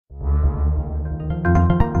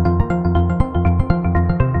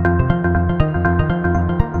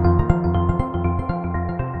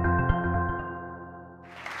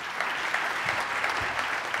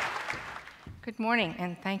morning,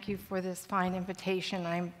 and thank you for this fine invitation.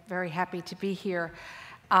 I'm very happy to be here.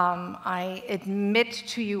 I admit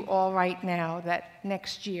to you all right now that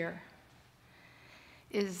next year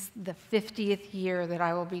is the 50th year that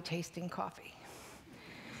I will be tasting coffee.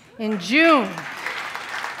 In June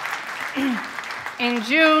of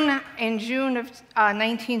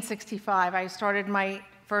 1965, I started my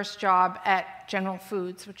first job at General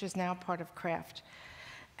Foods, which is now part of Kraft.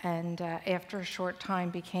 And after a short time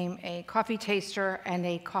became a coffee taster and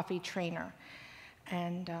a coffee trainer.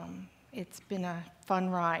 And it's been a fun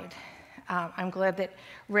ride. I'm glad that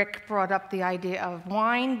Rick brought up the idea of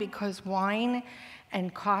wine, because wine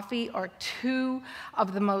and coffee are two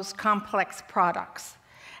of the most complex products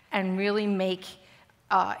and really make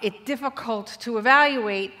it difficult to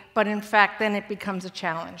evaluate, but in fact then it becomes a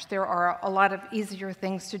challenge. There are a lot of easier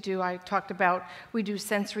things to do. I talked about, we do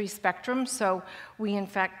sensory spectrum, so we in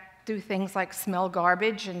fact do things like smell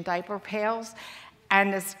garbage and diaper pails,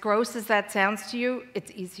 and as gross as that sounds to you,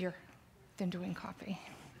 it's easier than doing coffee.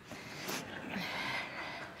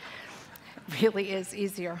 It really is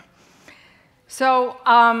easier. So,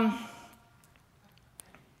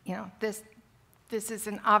 you know, this is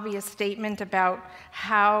an obvious statement about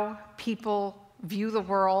how people view the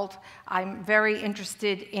world. I'm very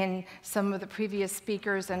interested in some of the previous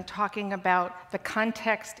speakers and talking about the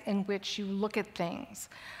context in which you look at things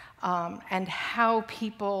and how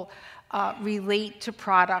people relate to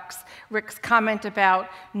products. Rick's comment about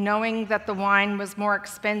knowing that the wine was more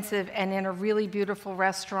expensive and in a really beautiful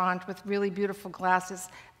restaurant with really beautiful glasses,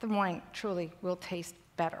 the wine truly will taste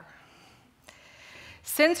better.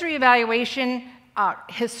 Sensory evaluation,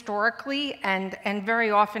 historically and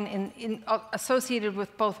very often associated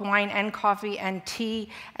with both wine and coffee and tea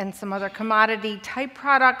and some other commodity type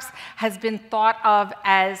products, has been thought of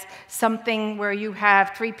as something where you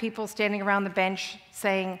have three people standing around the bench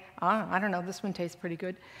saying, oh, I don't know, this one tastes pretty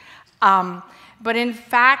good. But in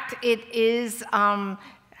fact, it is,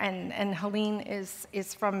 and Helene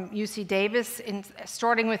is from UC Davis.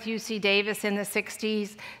 Starting with UC Davis in the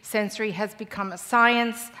 60s, sensory has become a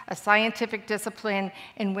science, a scientific discipline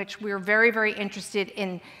in which we're very, very interested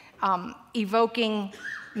in evoking,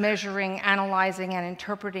 measuring, analyzing, and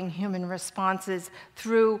interpreting human responses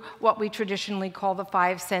through what we traditionally call the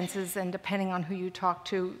five senses, and depending on who you talk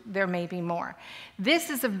to, there may be more. This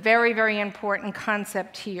is a very, very important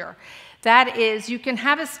concept here. That is, you can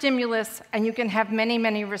have a stimulus and you can have many,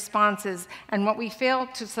 many responses, and what we fail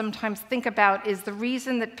to sometimes think about is the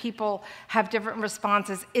reason that people have different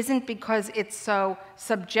responses isn't because it's so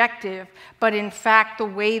subjective, but in fact the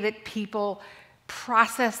way that people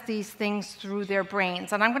process these things through their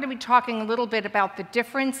brains. And I'm going to be talking a little bit about the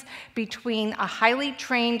difference between a highly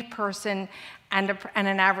trained person and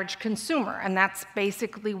an average consumer, and that's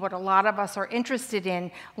basically what a lot of us are interested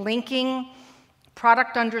in, linking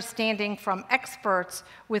product understanding from experts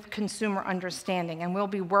with consumer understanding, and we'll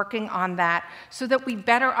be working on that so that we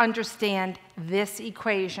better understand this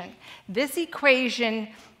equation. This equation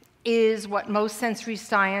is what most sensory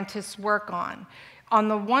scientists work on. On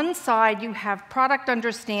the one side, you have product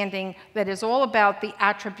understanding that is all about the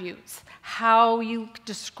attributes, how you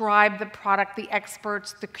describe the product, the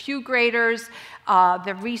experts, the Q graders,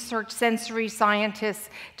 the research sensory scientists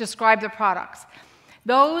describe the products.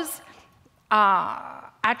 Those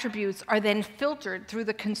attributes are then filtered through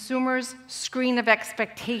the consumer's screen of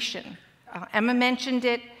expectation. Emma mentioned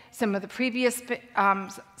it, some of the previous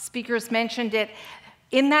speakers mentioned it.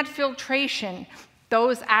 In that filtration,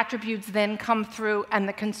 those attributes then come through and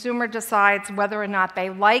the consumer decides whether or not they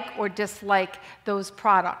like or dislike those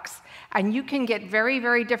products. And you can get very,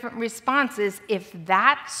 very different responses if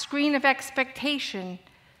that screen of expectation,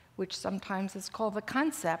 which sometimes is called the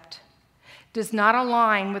concept, does not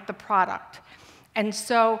align with the product. And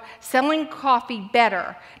so selling coffee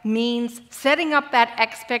better means setting up that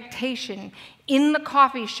expectation in the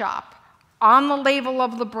coffee shop, on the label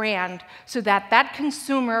of the brand, so that that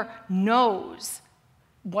consumer knows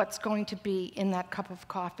what's going to be in that cup of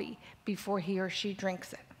coffee before he or she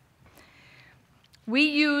drinks it. We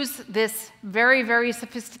use this very, very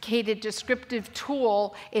sophisticated descriptive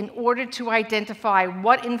tool in order to identify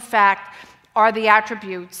what, in fact, are the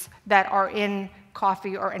attributes that are in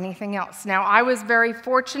coffee or anything else. Now, I was very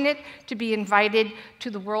fortunate to be invited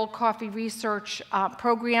to the World Coffee Research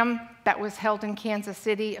program that was held in Kansas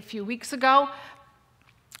City a few weeks ago,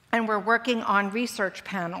 and we're working on research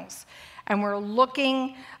panels. And we're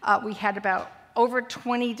looking, we had about over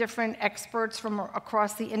 20 different experts from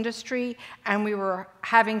across the industry, and we were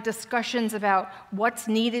having discussions about what's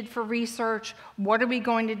needed for research, what are we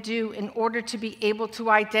going to do in order to be able to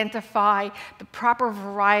identify the proper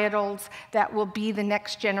varietals that will be the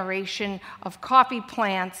next generation of coffee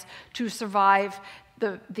plants to survive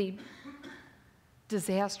the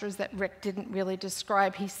disasters that Rick didn't really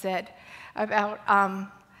describe, he said, about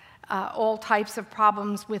all types of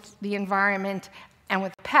problems with the environment and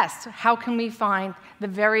with pests. How can we find the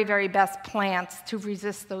very, very best plants to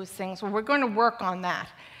resist those things? Well, we're going to work on that.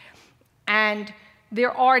 And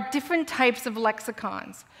there are different types of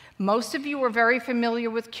lexicons. Most of you are very familiar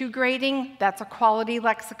with Q grading. That's a quality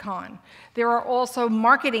lexicon. There are also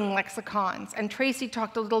marketing lexicons, and Tracy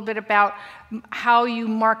talked a little bit about how you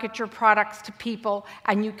market your products to people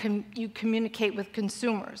and you communicate with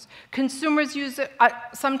consumers. Consumers use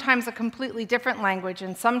sometimes a completely different language,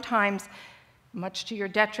 and sometimes, much to your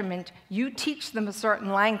detriment, you teach them a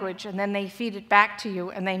certain language and then they feed it back to you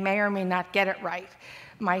and they may or may not get it right.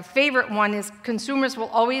 My favorite one is consumers will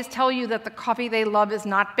always tell you that the coffee they love is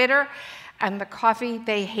not bitter and the coffee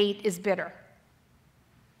they hate is bitter.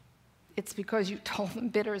 It's because you told them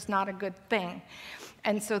bitter is not a good thing.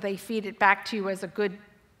 And so they feed it back to you as a good,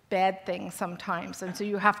 bad thing sometimes. And so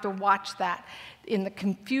you have to watch that in the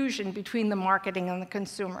confusion between the marketing and the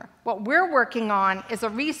consumer. What we're working on is a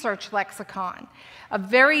research lexicon, a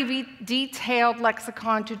very detailed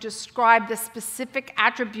lexicon to describe the specific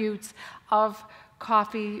attributes of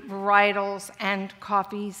coffee varietals and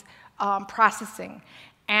coffee's processing.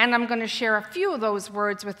 And I'm going to share a few of those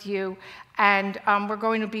words with you, and we're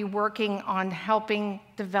going to be working on helping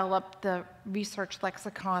develop the research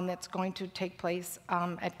lexicon that's going to take place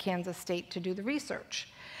at Kansas State to do the research.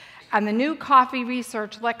 And the new coffee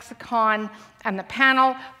research lexicon and the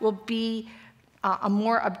panel will be a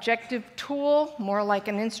more objective tool, more like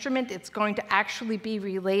an instrument. It's going to actually be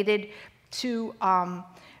related to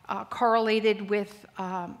correlated with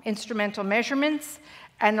instrumental measurements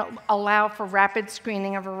and allow for rapid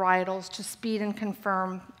screening of varietals to speed and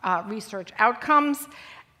confirm research outcomes.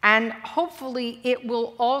 And hopefully it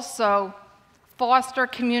will also foster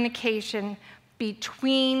communication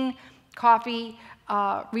between coffee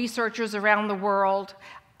researchers around the world,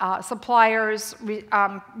 suppliers,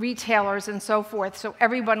 retailers, and so forth, so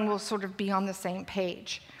everyone will sort of be on the same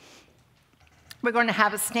page. We're going to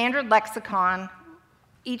have a standard lexicon.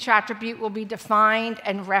 Each attribute will be defined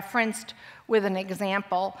and referenced with an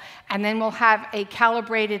example, and then we'll have a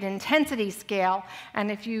calibrated intensity scale.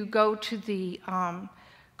 And if you go to the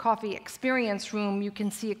coffee experience room, you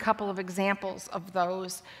can see a couple of examples of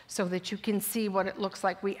those so that you can see what it looks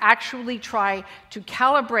like. We actually try to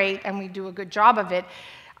calibrate, and we do a good job of it,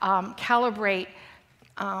 calibrate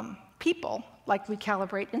people like we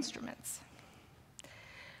calibrate instruments.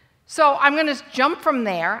 So I'm going to jump from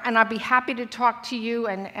there, and I'll be happy to talk to you,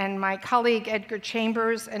 and my colleague Edgar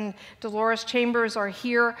Chambers and Dolores Chambers are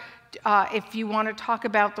here. If you want to talk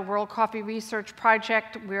about the World Coffee Research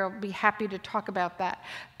Project, we'll be happy to talk about that.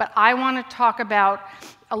 But I want to talk about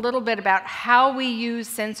a little bit about how we use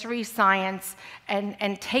sensory science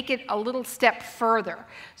and take it a little step further.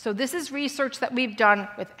 So this is research that we've done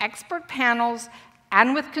with expert panels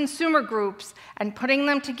and with consumer groups, and putting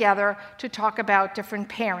them together to talk about different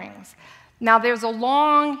pairings. Now, there's a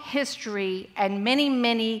long history, and many,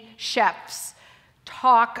 many chefs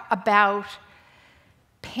talk about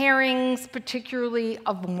pairings, particularly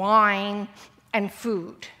of wine and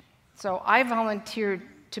food. So I volunteered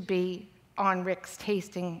to be on Rick's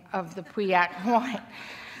tasting of the Pauillac wine.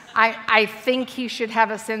 I think he should have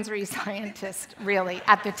a sensory scientist, really,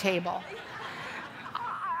 at the table.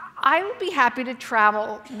 I would be happy to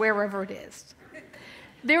travel wherever it is.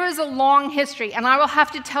 There is a long history, and I will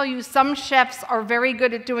have to tell you, some chefs are very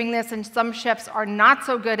good at doing this, and some chefs are not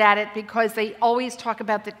so good at it because they always talk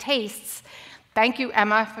about the tastes. Thank you,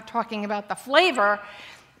 Emma, for talking about the flavor,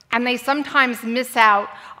 and they sometimes miss out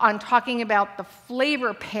on talking about the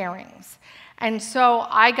flavor pairings. And so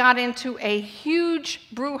I got into a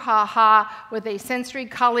huge brouhaha with a sensory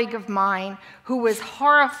colleague of mine who was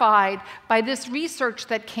horrified by this research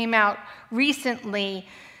that came out recently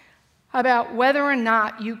about whether or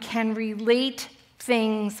not you can relate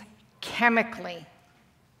things chemically.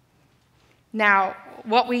 Now,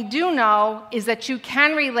 what we do know is that you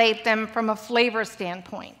can relate them from a flavor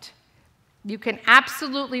standpoint. You can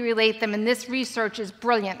absolutely relate them, and this research is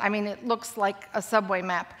brilliant. I mean, it looks like a subway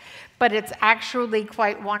map, but it's actually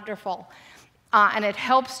quite wonderful. And it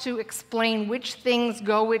helps to explain which things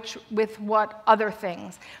go with what other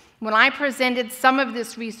things. When I presented some of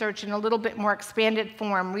this research in a little bit more expanded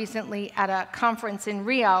form recently at a conference in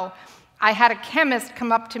Rio, I had a chemist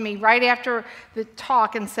come up to me right after the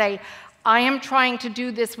talk and say, I am trying to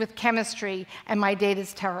do this with chemistry, and my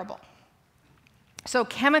data's terrible. So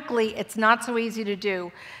chemically, it's not so easy to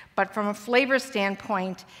do, but from a flavor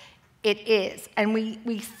standpoint, it is. And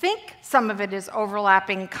we think some of it is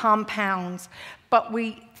overlapping compounds, but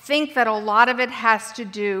we think that a lot of it has to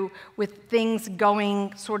do with things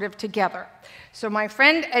going sort of together. So my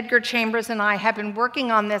friend Edgar Chambers and I have been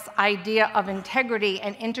working on this idea of integrity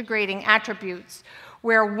and integrating attributes,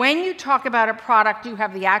 where when you talk about a product, you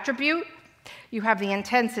have the attribute, you have the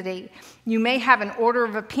intensity. You may have an order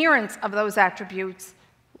of appearance of those attributes,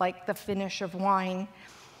 like the finish of wine,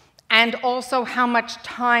 and also how much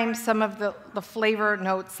time some of the flavor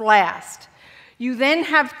notes last. You then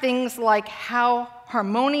have things like how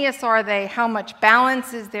harmonious are they, how much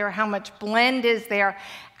balance is there, how much blend is there,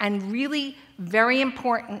 and really, very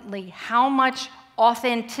importantly, how much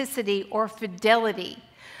authenticity or fidelity.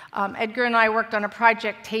 Edgar and I worked on a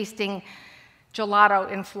project tasting gelato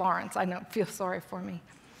in Florence. I know, feel sorry for me.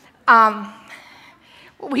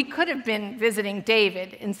 We could have been visiting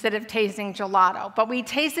David instead of tasting gelato, but we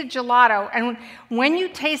tasted gelato, and when you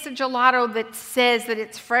taste a gelato that says that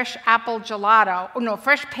it's fresh apple gelato,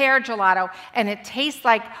 fresh pear gelato, and it tastes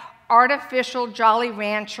like artificial Jolly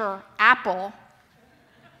Rancher apple,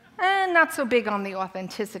 not so big on the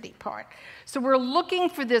authenticity part. So we're looking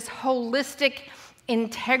for this holistic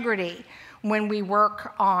integrity when we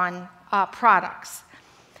work on products.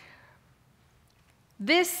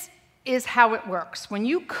 This is how it works. When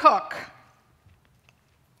you cook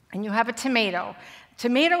and you have a tomato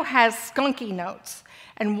has skunky notes.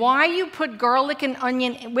 And why you put garlic and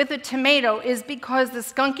onion with a tomato is because the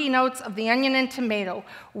skunky notes of the onion and tomato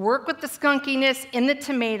work with the skunkiness in the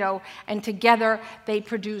tomato, and together they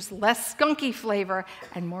produce less skunky flavor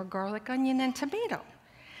and more garlic, onion, and tomato.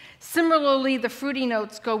 Similarly, the fruity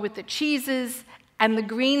notes go with the cheeses, and the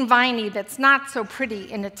green viney that's not so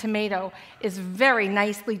pretty in a tomato is very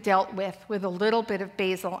nicely dealt with a little bit of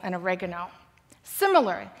basil and oregano.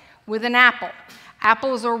 Similar with an apple.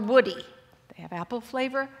 Apples are woody. They have apple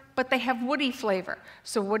flavor, but they have woody flavor.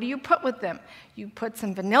 So what do you put with them? You put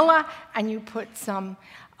some vanilla, and you put some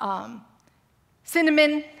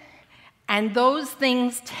cinnamon, and those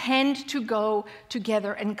things tend to go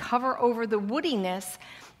together and cover over the woodiness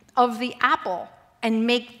of the apple and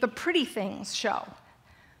make the pretty things show.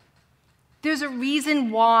 There's a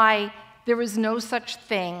reason why there is no such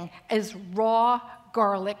thing as raw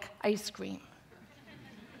garlic ice cream.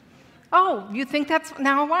 Oh, you think that's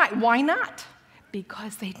now why? Why not?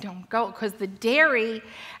 Because they don't go, because the dairy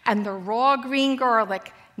and the raw green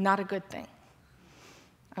garlic, not a good thing.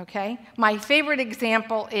 Okay? My favorite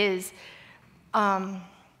example is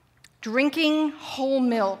drinking whole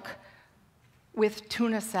milk with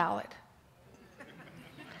tuna salad.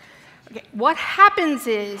 Okay, what happens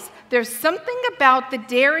is there's something about the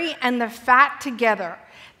dairy and the fat together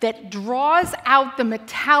that draws out the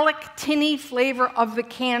metallic, tinny flavor of the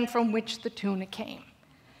can from which the tuna came.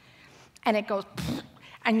 And it goes,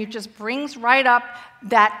 and it just brings right up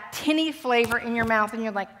that tinny flavor in your mouth, and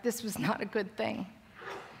you're like, this was not a good thing.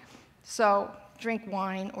 So drink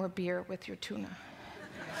wine or beer with your tuna.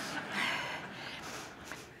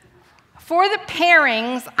 For the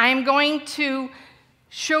pairings, I'm going to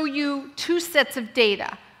show you two sets of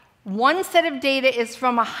data. One set of data is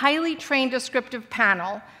from a highly trained descriptive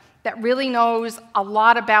panel that really knows a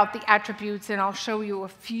lot about the attributes, and I'll show you a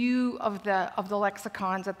few of the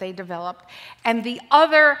lexicons that they developed. And the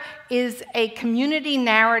other is a community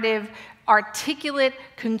narrative, articulate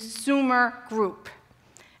consumer group.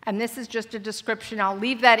 And this is just a description. I'll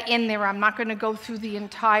leave that in there. I'm not going to go through the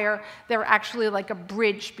entire. They're actually like a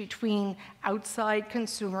bridge between outside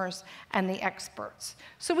consumers and the experts.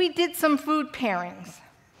 So we did some food pairings.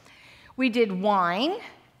 We did wine,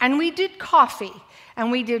 and we did coffee.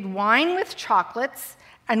 And we did wine with chocolates,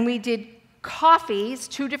 and we did coffees,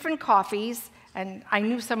 2 different coffees. And I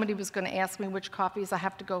knew somebody was going to ask me which coffees. I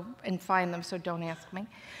have to go and find them, so don't ask me.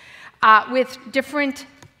 With different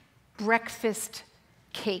breakfast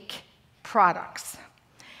cake products.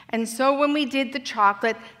 And so when we did the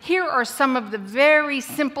chocolate, here are some of the very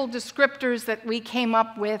simple descriptors that we came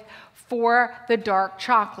up with for the dark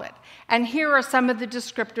chocolate. And here are some of the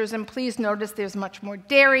descriptors, and please notice there's much more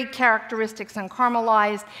dairy characteristics and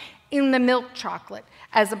caramelized in the milk chocolate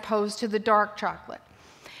as opposed to the dark chocolate.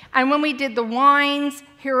 And when we did the wines,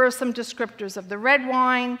 here are some descriptors of the red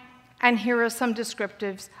wine, and here are some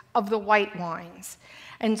descriptives of the white wines.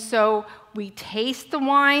 And so we taste the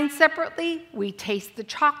wine separately, we taste the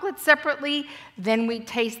chocolate separately, then we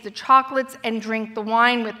taste the chocolates and drink the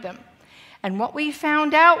wine with them. And what we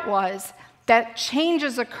found out was that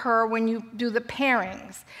changes occur when you do the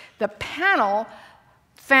pairings. The panel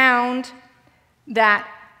found that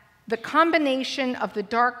the combination of the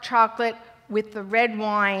dark chocolate with the red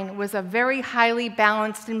wine was a very highly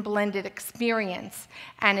balanced and blended experience,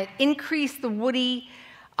 and it increased the woody.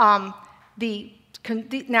 Now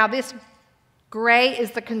this gray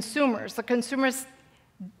is the consumers. The consumers,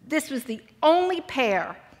 this was the only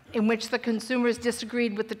pair in which the consumers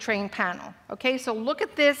disagreed with the trained panel. Okay, so look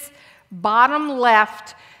at this bottom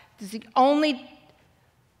left. This is the only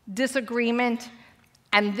disagreement,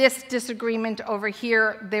 and this disagreement over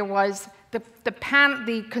here, there was the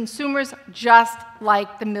consumers just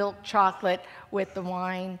liked the milk chocolate with the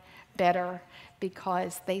wine better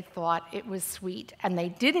because they thought it was sweet, and they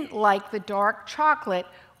didn't like the dark chocolate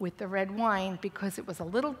with the red wine because it was a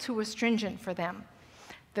little too astringent for them.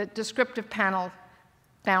 The descriptive panel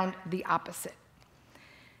found the opposite.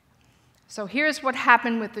 So here's what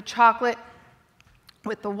happened with the chocolate.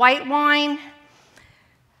 With the white wine,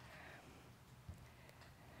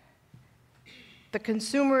 the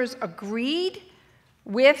consumers agreed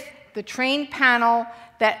with the trained panel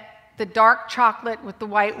that the dark chocolate with the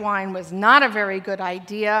white wine was not a very good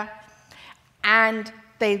idea, and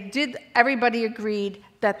everybody agreed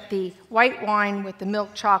that the white wine with the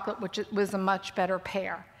milk chocolate, which was a much better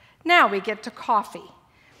pair. Now we get to coffee.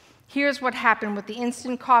 Here's what happened with the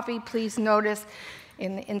instant coffee. Please notice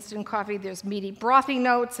in the instant coffee there's meaty, brothy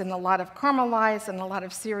notes and a lot of caramelized and a lot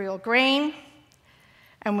of cereal grain.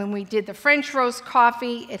 And when we did the French roast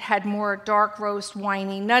coffee, it had more dark roast,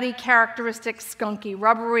 winey, nutty characteristics, skunky,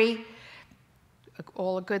 rubbery,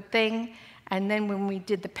 all a good thing. And then when we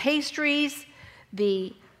did the pastries,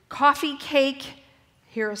 the coffee cake,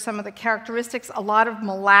 here are some of the characteristics, a lot of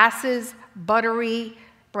molasses, buttery,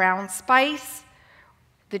 brown spice.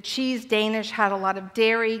 The cheese Danish had a lot of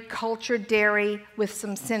dairy, cultured dairy with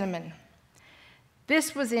some cinnamon.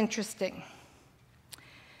 This was interesting.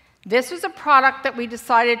 This was a product that we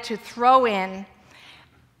decided to throw in,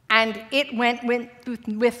 and it went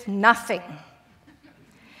with nothing.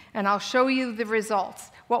 And I'll show you the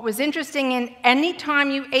results. What was interesting, any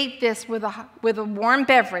time you ate this with a warm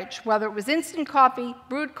beverage, whether it was instant coffee,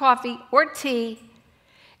 brewed coffee, or tea,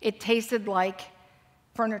 it tasted like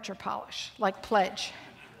furniture polish, like Pledge.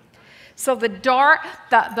 So the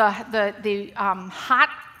hot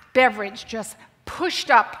beverage just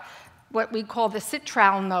pushed up what we call the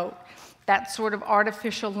citral note, that sort of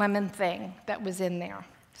artificial lemon thing that was in there.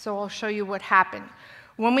 So I'll show you what happened.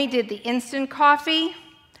 When we did the instant coffee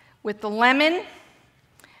with the lemon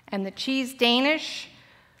and the cheese Danish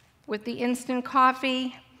with the instant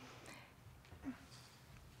coffee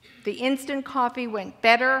went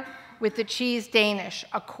better with the cheese Danish,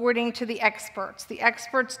 according to the experts. The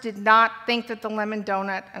experts did not think that the lemon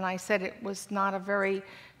donut, and I said it was not a very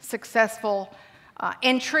successful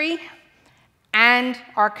entry, and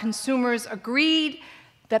our consumers agreed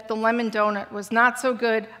that the lemon donut was not so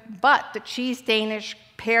good, but the cheese Danish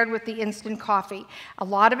paired with the instant coffee. A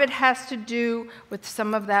lot of it has to do with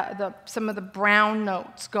some of the brown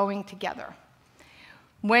notes going together.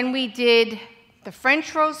 When we did the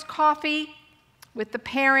French roast coffee with the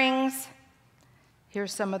pairings,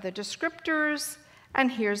 here's some of the descriptors, and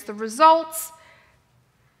here's the results.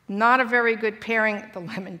 Not a very good pairing. The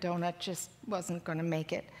lemon donut just wasn't going to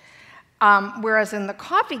make it. Whereas in the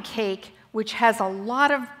coffee cake, which has a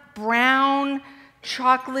lot of brown,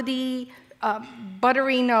 chocolatey,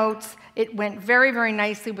 buttery notes, it went very, very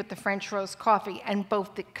nicely with the French roast coffee. And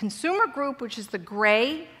both the consumer group, which is the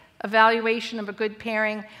gray evaluation of a good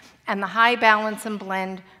pairing, and the high balance and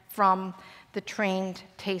blend from the trained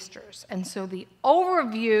tasters. And so the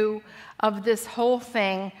overview of this whole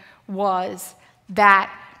thing was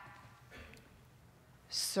that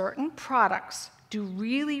certain products do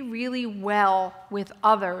really, really well with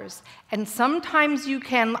others. And sometimes you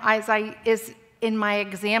can, as is in my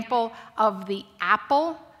example of the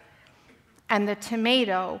apple and the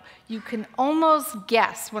tomato, you can almost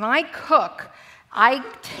guess. When I cook, I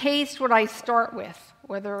taste what I start with,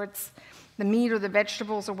 whether it's the meat or the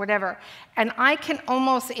vegetables or whatever, and I can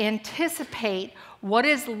almost anticipate what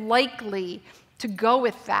is likely to go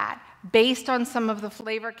with that based on some of the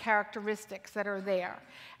flavor characteristics that are there.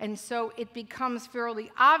 And so it becomes fairly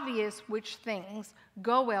obvious which things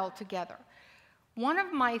go well together. One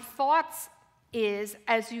of my thoughts is,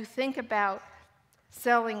 as you think about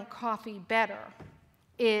selling coffee better,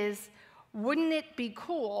 is wouldn't it be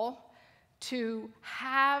cool to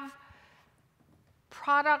have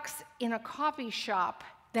products in a coffee shop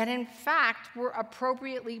that in fact were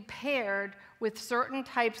appropriately paired with certain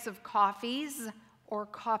types of coffees or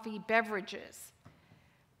coffee beverages?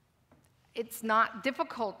 It's not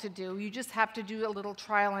difficult to do. You just have to do a little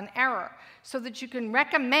trial and error so that you can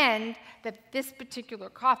recommend that this particular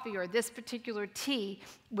coffee or this particular tea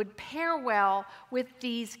would pair well with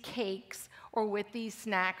these cakes or with these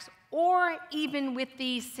snacks or even with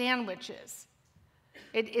these sandwiches.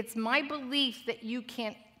 It's my belief that you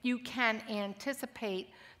can anticipate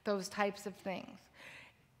those types of things.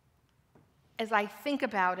 As I think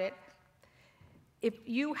about it, if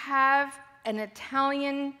you have an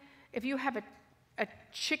Italian, if you have a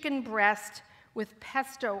chicken breast with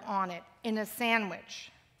pesto on it in a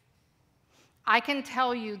sandwich, I can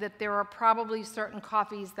tell you that there are probably certain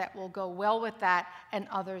coffees that will go well with that and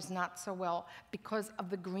others not so well because of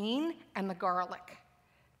the green and the garlic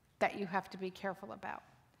that you have to be careful about.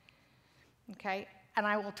 Okay? And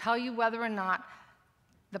I will tell you whether or not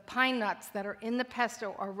the pine nuts that are in the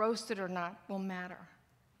pesto are roasted or not will matter,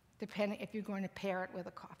 depending if you're going to pair it with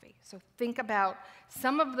a coffee. So think about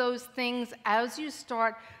some of those things as you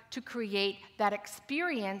start to create that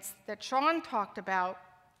experience that Sean talked about.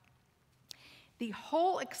 The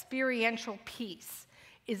whole experiential piece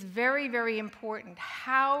is very, very important.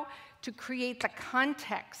 How to create the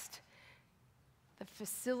context, the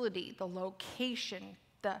facility, the location,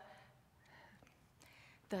 the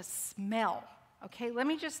smell. Okay, let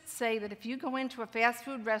me just say that if you go into a fast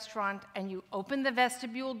food restaurant and you open the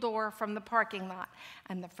vestibule door from the parking lot,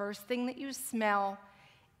 and the first thing that you smell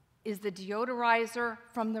is the deodorizer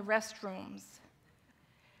from the restrooms,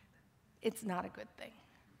 it's not a good thing.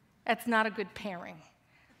 That's not a good pairing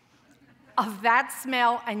of that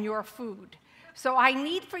smell and your food. So I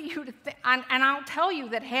need for you to think, and I'll tell you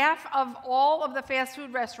that half of all of the fast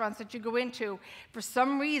food restaurants that you go into, for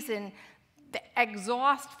some reason, the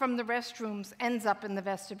exhaust from the restrooms ends up in the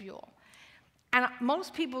vestibule. And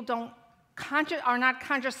most people are not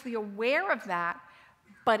consciously aware of that,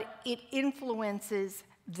 but it influences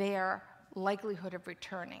their likelihood of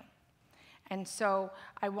returning. And so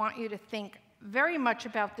I want you to think very much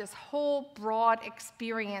about this whole broad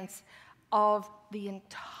experience of the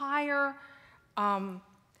entire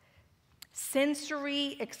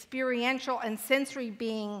sensory, experiential, and sensory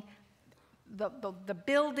being the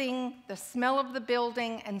building, the smell of the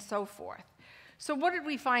building, and so forth. So what did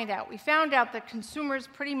we find out? We found out that consumers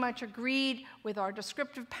pretty much agreed with our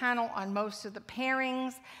descriptive panel on most of the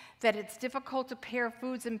pairings, that it's difficult to pair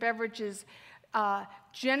foods and beverages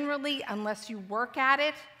generally unless you work at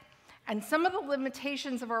it. And some of the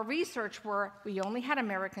limitations of our research were we only had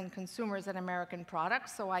American consumers and American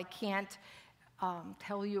products, so I can't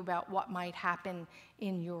tell you about what might happen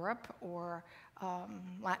in Europe or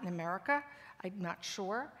Latin America. I'm not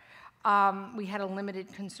sure. We had a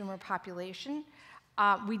limited consumer population.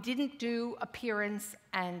 We didn't do appearance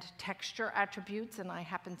and texture attributes, and I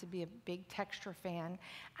happen to be a big texture fan.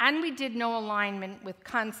 And we did no alignment with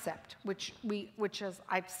concept, which as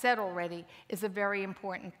I've said already, is a very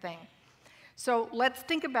important thing. So let's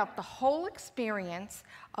think about the whole experience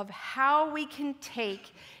of how we can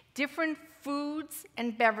take different foods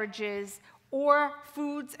and beverages or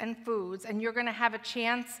foods, and you're going to have a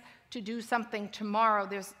chance to do something tomorrow.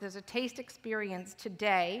 There's a taste experience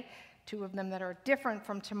today, two of them that are different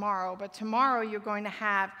from tomorrow, but tomorrow you're going to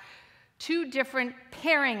have two different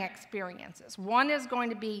pairing experiences. One is going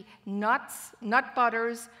to be nuts, nut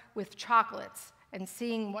butters with chocolates and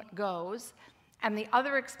seeing what goes, and the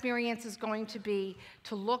other experience is going to be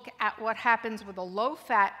to look at what happens with a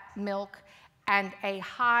low-fat milk and a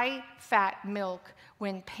high-fat milk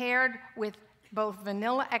when paired with both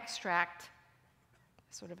vanilla extract,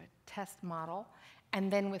 sort of a test model,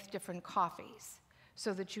 and then with different coffees,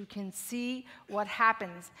 so that you can see what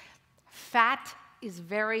happens. Fat is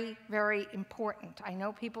very, very important. I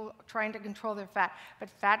know people are trying to control their fat, but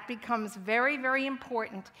fat becomes very, very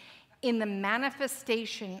important in the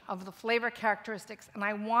manifestation of the flavor characteristics. And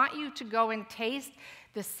I want you to go and taste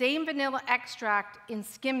the same vanilla extract in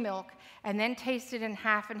skim milk and then taste it in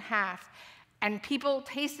half and half. And people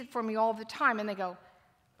taste it for me all the time, and they go,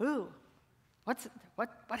 ooh,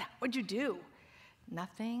 what'd you do?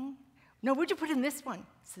 Nothing. No, what'd you put in this one?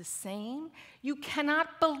 It's the same. You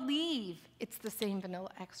cannot believe it's the same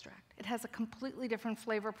vanilla extract. It has a completely different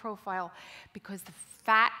flavor profile because the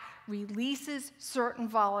fat releases certain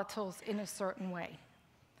volatiles in a certain way.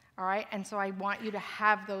 All right? And so I want you to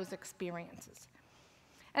have those experiences.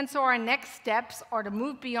 And so our next steps are to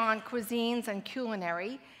move beyond cuisines and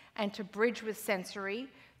culinary and to bridge with sensory,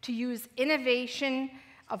 to use innovation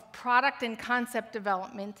of product and concept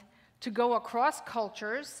development to go across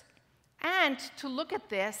cultures, and to look at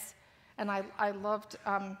this, and I loved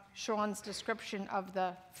Sean's description of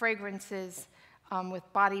the fragrances with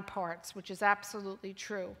body parts, which is absolutely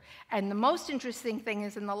true. And the most interesting thing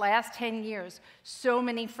is in the last 10 years, so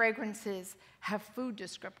many fragrances have food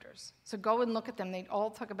descriptors. So go and look at them. They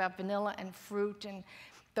all talk about vanilla and fruit and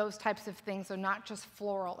those types of things, so not just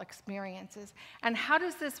floral experiences. And how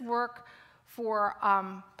does this work for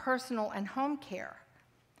personal and home care?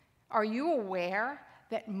 Are you aware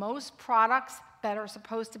that most products that are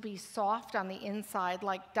supposed to be soft on the inside,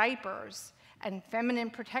 like diapers and feminine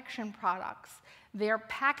protection products, their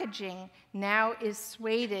packaging now is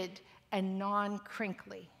suede and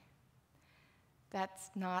non-crinkly?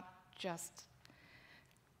 That's not just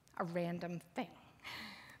a random thing.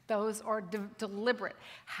 Those are deliberate.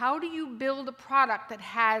 How do you build a product that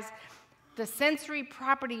has the sensory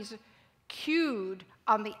properties cued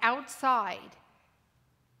on the outside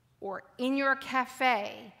or in your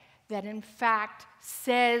cafe that in fact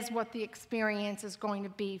says what the experience is going to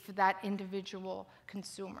be for that individual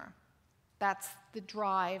consumer? That's the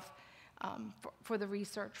drive for the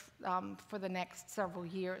research for the next several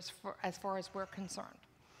years as far as we're concerned.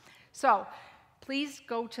 So please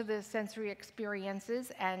go to the sensory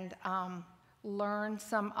experiences and learn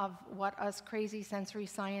some of what us crazy sensory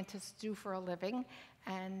scientists do for a living,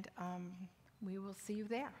 and we will see you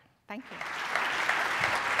there. Thank you.